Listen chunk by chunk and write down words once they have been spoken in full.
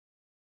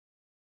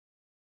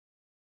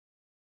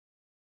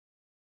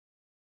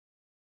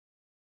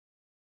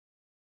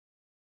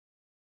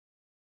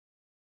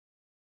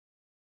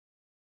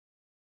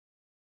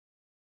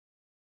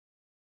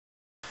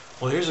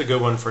Well, here's a good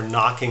one for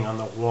knocking on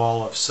the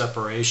wall of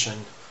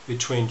separation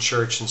between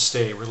church and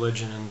state,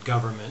 religion and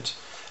government.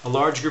 A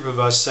large group of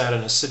us sat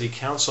in a city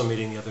council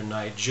meeting the other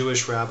night: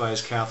 Jewish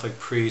rabbis, Catholic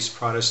priests,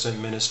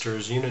 Protestant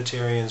ministers,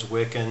 Unitarians,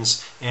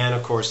 Wiccans, and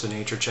of course the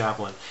nature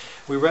chaplain.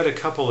 We read a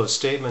couple of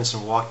statements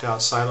and walked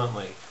out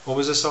silently. What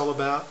was this all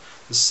about?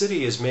 The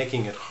city is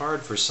making it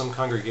hard for some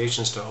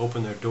congregations to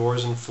open their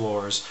doors and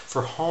floors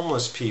for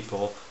homeless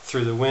people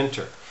through the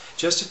winter.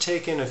 Just to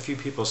take in a few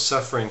people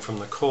suffering from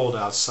the cold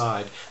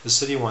outside, the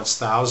city wants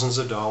thousands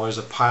of dollars,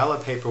 a pile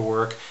of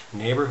paperwork,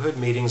 neighborhood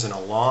meetings, and a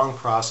long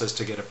process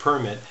to get a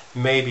permit.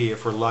 Maybe,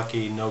 if we're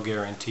lucky, no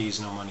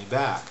guarantees, no money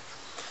back.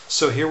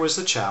 So here was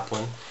the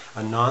chaplain,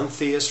 a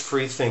non-theist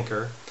free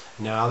thinker,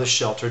 now the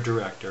shelter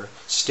director,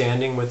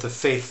 standing with the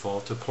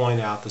faithful to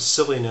point out the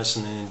silliness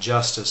and the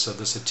injustice of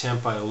this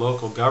attempt by a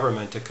local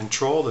government to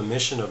control the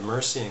mission of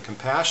mercy and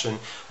compassion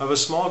of a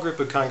small group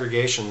of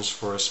congregations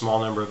for a small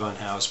number of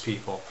unhoused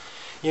people.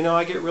 You know,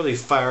 I get really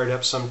fired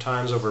up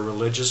sometimes over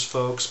religious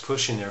folks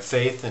pushing their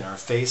faith in our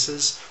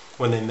faces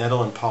when they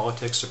meddle in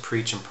politics to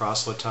preach and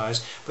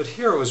proselytize. But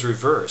here it was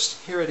reversed.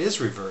 Here it is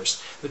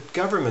reversed. The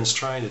government's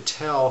trying to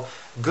tell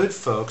good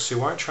folks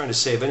who aren't trying to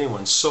save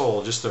anyone's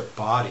soul, just their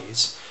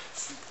bodies,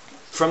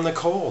 from the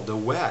cold, the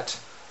wet,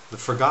 the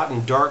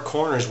forgotten dark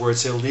corners where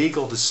it's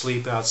illegal to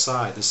sleep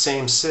outside. The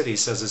same city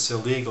says it's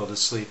illegal to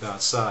sleep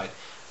outside.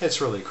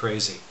 It's really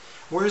crazy.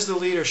 Where's the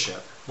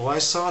leadership? Well, I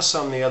saw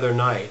some the other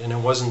night, and it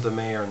wasn't the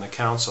mayor and the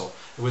council.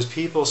 It was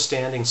people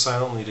standing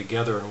silently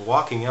together and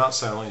walking out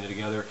silently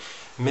together,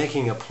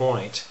 making a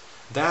point.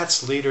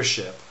 That's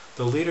leadership.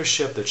 The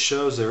leadership that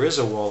shows there is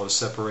a wall of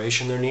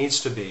separation. There needs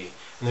to be.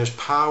 And there's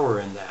power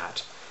in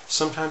that.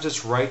 Sometimes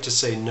it's right to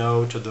say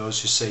no to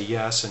those who say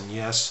yes, and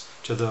yes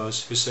to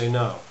those who say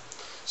no.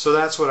 So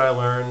that's what I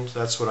learned.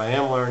 That's what I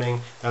am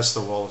learning. That's the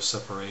wall of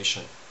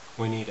separation.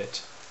 We need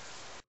it.